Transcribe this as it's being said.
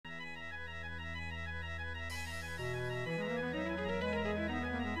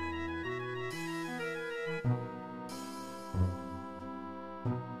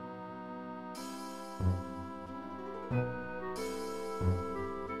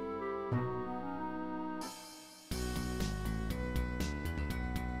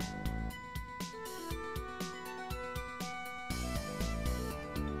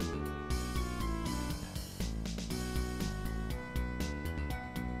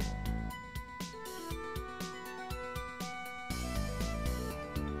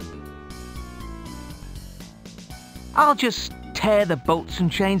I'll just tear the bolts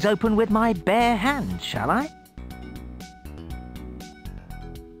and chains open with my bare hands, shall I?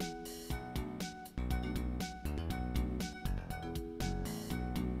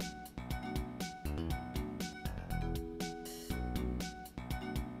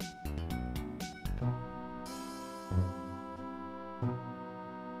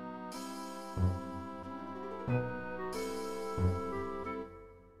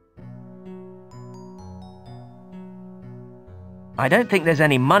 I don't think there's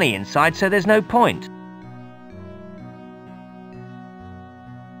any money inside, so there's no point.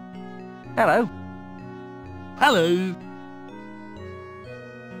 Hello. Hello.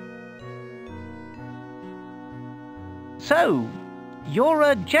 So, you're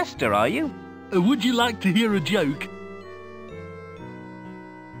a jester, are you? Would you like to hear a joke?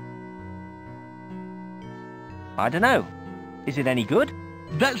 I don't know. Is it any good?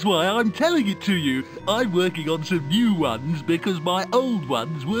 That's why I'm telling it to you. I'm working on some new ones because my old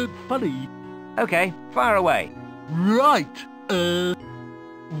ones weren't funny. Okay, fire away. Right.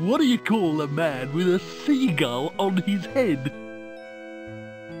 What do you call a man with a seagull on his head?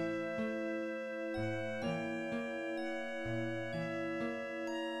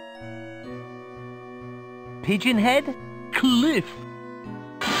 Pigeon head? Cliff.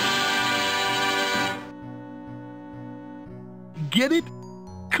 Get it?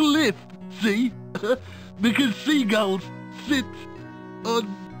 Cliff, see? Because seagulls sit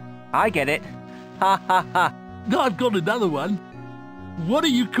on... I get it. Ha ha ha. I've got another one. What do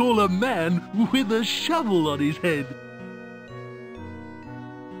you call a man with a shovel on his head?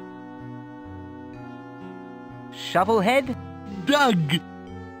 Shovelhead? Doug.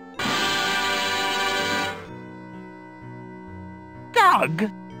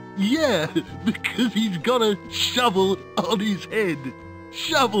 Doug? Yeah, because he's got a shovel on his head.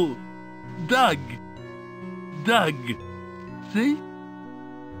 Shovel. Doug. Doug. See?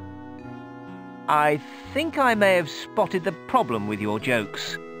 I think I may have spotted the problem with your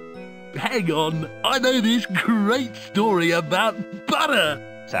jokes. Hang on, I know this great story about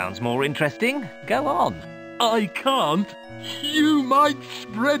butter. Sounds more interesting. Go on. I can't. You might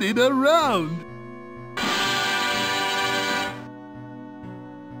spread it around.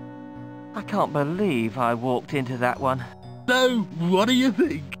 I can't believe I walked into that one. So, what do you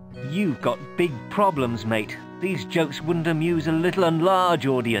think? You've got big problems, mate. These jokes wouldn't amuse a little and large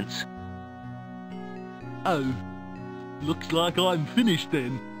audience. Oh, looks like I'm finished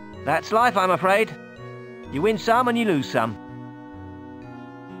then. That's life, I'm afraid. You win some and you lose some.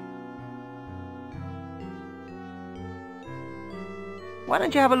 Why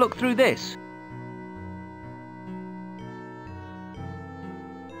don't you have a look through this?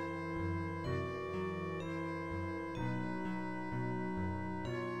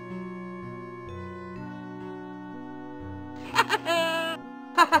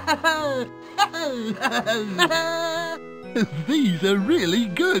 These are really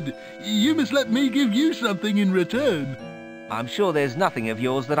good. You must let me give you something in return. I'm sure there's nothing of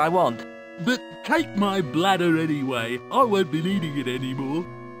yours that I want. But take my bladder anyway. I won't be needing it anymore.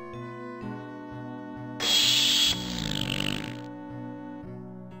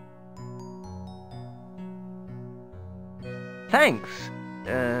 Thanks.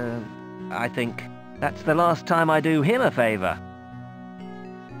 I think that's the last time I do him a favour.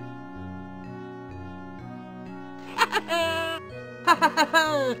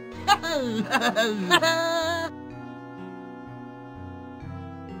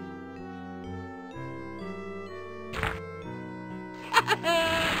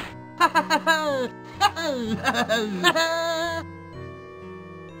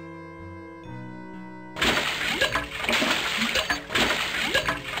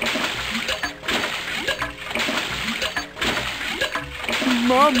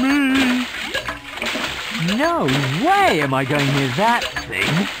 Mummy! No way am I going near that thing.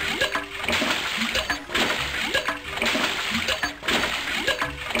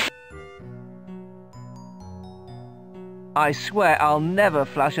 I swear I'll never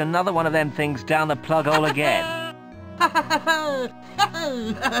flush another one of them things down the plug hole again. Can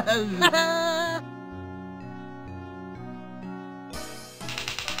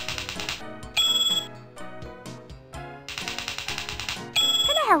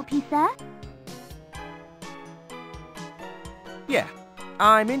I help you, sir? Yeah,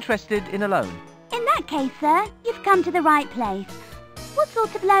 I'm interested in a loan. In that case, sir, you've come to the right place. What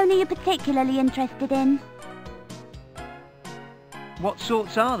sort of loan are you particularly interested in? What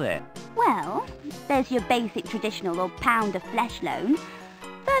sorts are there? Well, there's your basic traditional or pound of flesh loan.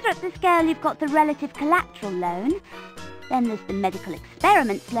 Further up the scale, you've got the relative collateral loan. Then there's the medical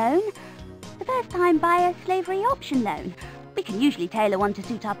experiments loan. the first-time buyer slavery option loan. We can usually tailor one to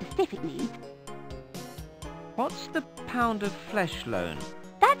suit our specific needs. What's the pound of flesh loan?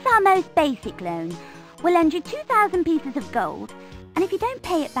 That's our most basic loan. We'll lend you 2,000 pieces of gold, and if you don't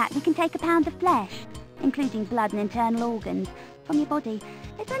pay it back, we can take a pound of flesh, including blood and internal organs, from your body.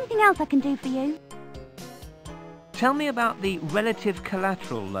 Is there anything else I can do for you? Tell me about the relative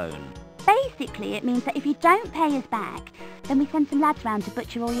collateral loan. Basically, it means that if you don't pay us back, then we send some lads round to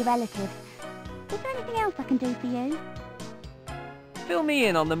butcher all your relatives. Is there anything else I can do for you? Fill me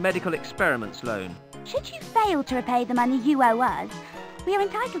in on the medical experiments loan. Should you fail to repay the money you owe us, we are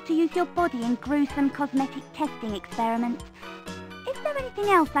entitled to use your body in gruesome cosmetic testing experiments. Is there anything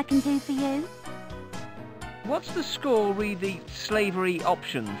else I can do for you? What's the score re the slavery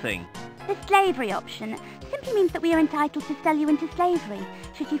option thing? The slavery option simply means that we are entitled to sell you into slavery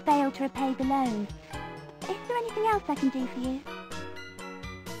should you fail to repay the loan. Is there anything else I can do for you?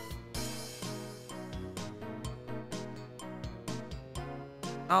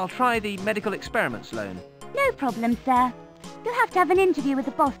 I'll try the medical experiments loan. No problem, sir. You'll have to have an interview with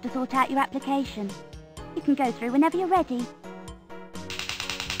the boss to sort out your application. You can go through whenever you're ready.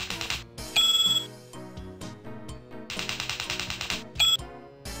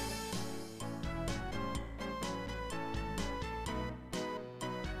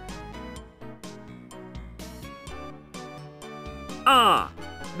 Ah,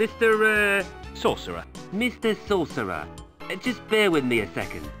 Mr. Sorcerer. Mr. Sorcerer. Just bear with me a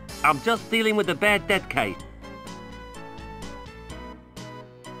second. I'm just dealing with a bad debt case.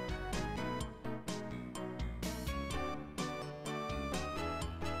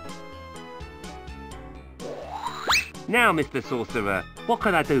 Now, Mr. Sorcerer, what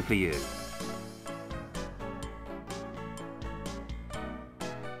can I do for you?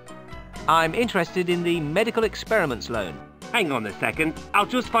 I'm interested in the medical experiments loan. Hang on a second, I'll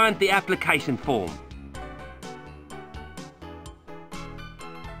just find the application form.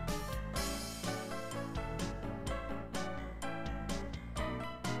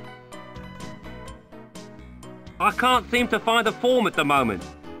 I can't seem to find a form at the moment.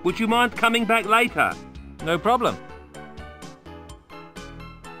 Would you mind coming back later? No problem.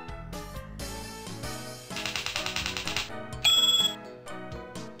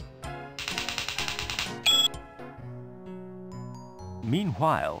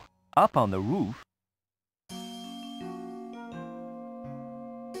 Meanwhile, up on the roof...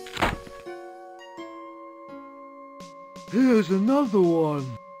 Here's another one.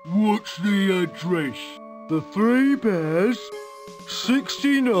 What's the address? The Three Bears,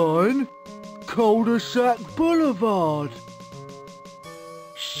 69, Cul-de-sac Boulevard.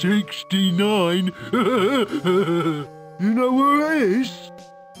 69? You know where it is?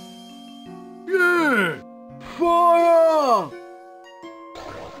 Yeah! Fire!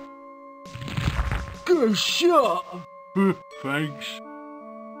 Good shot! Thanks.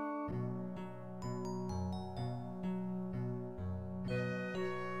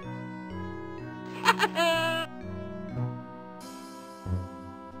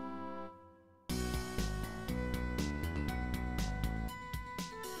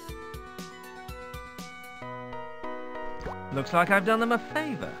 Looks like I've done them a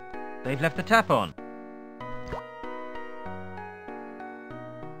favour. They've left the tap on.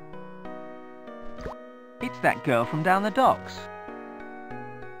 It's that girl from down the docks.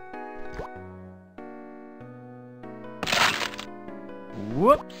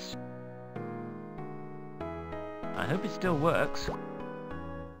 Whoops! I hope it still works.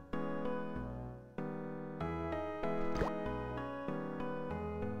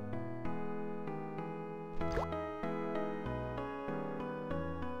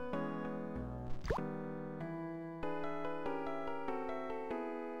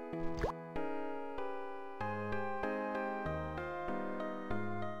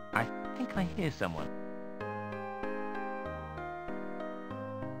 I think I hear someone.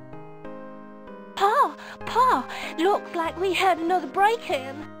 Pa, looks like we had another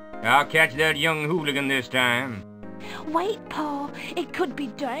break-in. I'll catch that young hooligan this time. Wait, Pa, it could be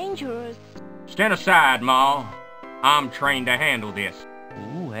dangerous. Stand aside, Ma. I'm trained to handle this.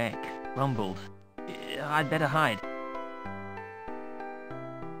 Ooh, heck. Rumbled. I'd better hide.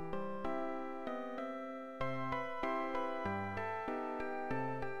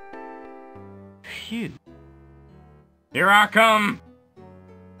 Phew. Here I come.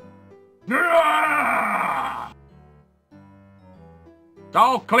 It's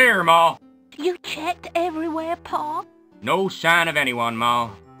all clear, Ma. You checked everywhere, Pa? No sign of anyone, Ma.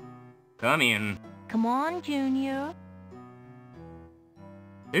 Come in. Come on, Junior.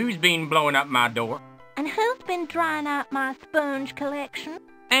 Who's been blowing up my door? And who's been drying out my sponge collection?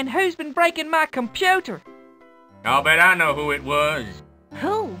 And who's been breaking my computer? I'll bet I know who it was.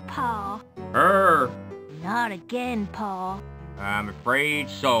 Who, Pa? Her. Not again, Pa. I'm afraid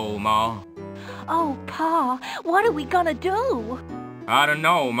so, Ma. Oh, Pa, what are we gonna do? I don't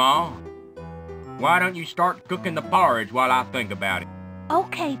know, Ma. Why don't you start cooking the porridge while I think about it?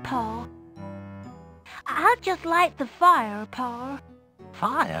 Okay, Pa. I'll just light the fire, Pa.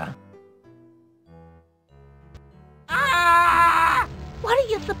 Fire? Ah! What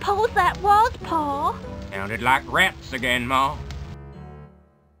do you suppose that was, Pa? Sounded like rats again, Ma.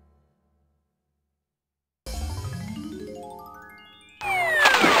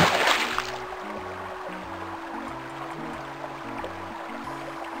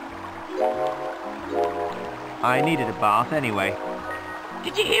 I needed a bath anyway.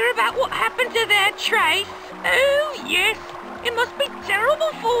 Did you hear about what happened to their Trace? Oh, yes. It must be terrible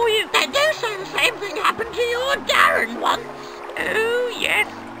for you. They do say the same thing happened to your Darren once. Oh, yes.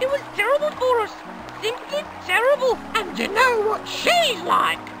 It was terrible for us. Simply terrible. And you know what she's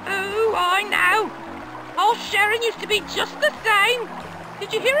like. Oh, I know. Old Sharon used to be just the same.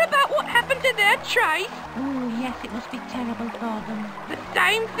 Did you hear about what happened to their Trace? Oh, yes, it must be terrible for them. The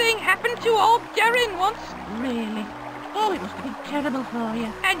same thing happened to old Darren once. Really? Oh, it must have been terrible for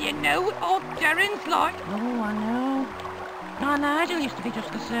you. And you know what old Darren's like. Oh, I know. Oh, Nigel used to be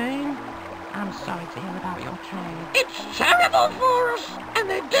just the same. I'm sorry to hear about your trade. It's terrible for us. And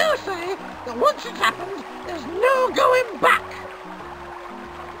they do say that once it's happened, there's no going back.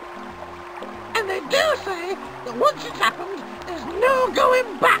 And they do say that once it's happened, there's no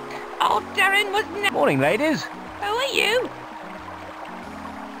going back. Old Darren was never... Morning, ladies. Who are you?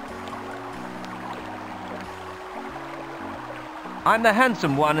 I'm the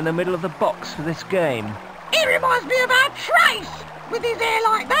handsome one in the middle of the box for this game. He reminds me of our Trace, with his hair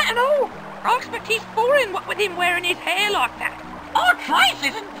like that and all. I expect he's foreign, what with him wearing his hair like that. Our Trace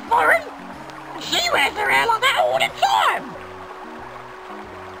isn't foreign. She wears her hair like that all the time.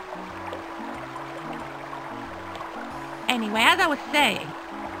 Anyway, as I was saying...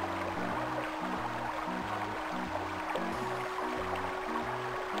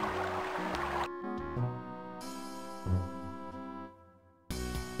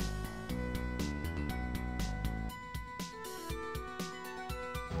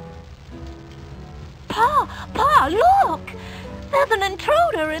 Pa, look! There's an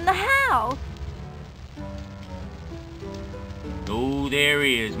intruder in the house. Oh, there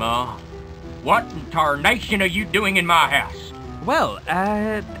is, Ma. What in tarnation are you doing in my house? Well,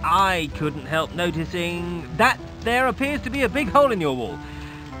 I couldn't help noticing that there appears to be a big hole in your wall.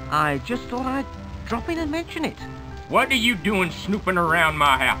 I just thought I'd drop in and mention it. What are you doing snooping around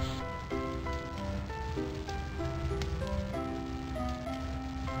my house?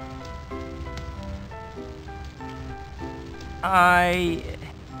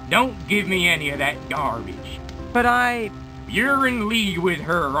 Don't give me any of that garbage. But You're in league with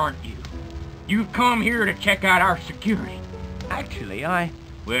her, aren't you? You've come here to check out our security. Actually,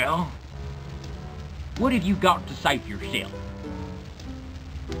 Well, what have you got to say for yourself?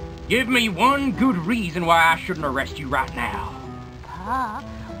 Give me one good reason why I shouldn't arrest you right now. Pa,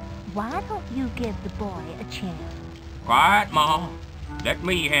 why don't you give the boy a chance? Quiet, Ma. Let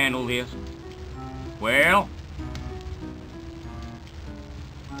me handle this. Well?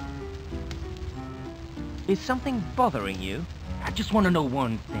 Is something bothering you? I just want to know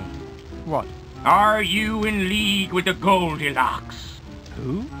one thing. What? Are you in league with the Goldilocks?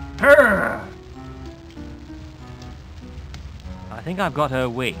 Who? Her! I think I've got her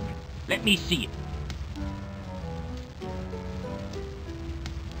wig. Let me see it.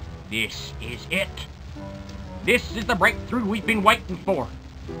 This is it. This is the breakthrough we've been waiting for.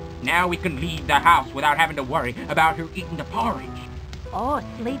 Now we can leave the house without having to worry about her eating the porridge. Or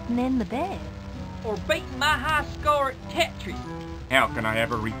sleeping in the bed. Or beating my high score at Tetris. How can I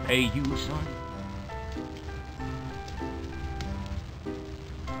ever repay you, son?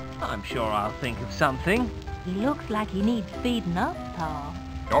 I'm sure I'll think of something. He looks like he needs feeding up, Pa.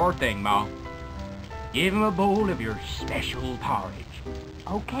 Sure thing, Ma. Give him a bowl of your special porridge.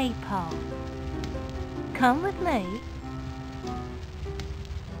 Okay, Pa. Come with me.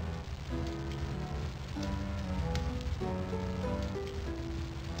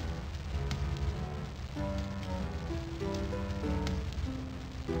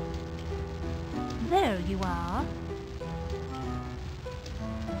 There you are.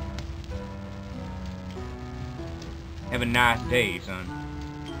 Have a nice day, son.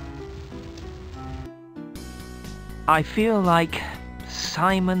 I feel like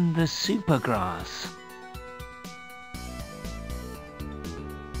Simon the Supergrass.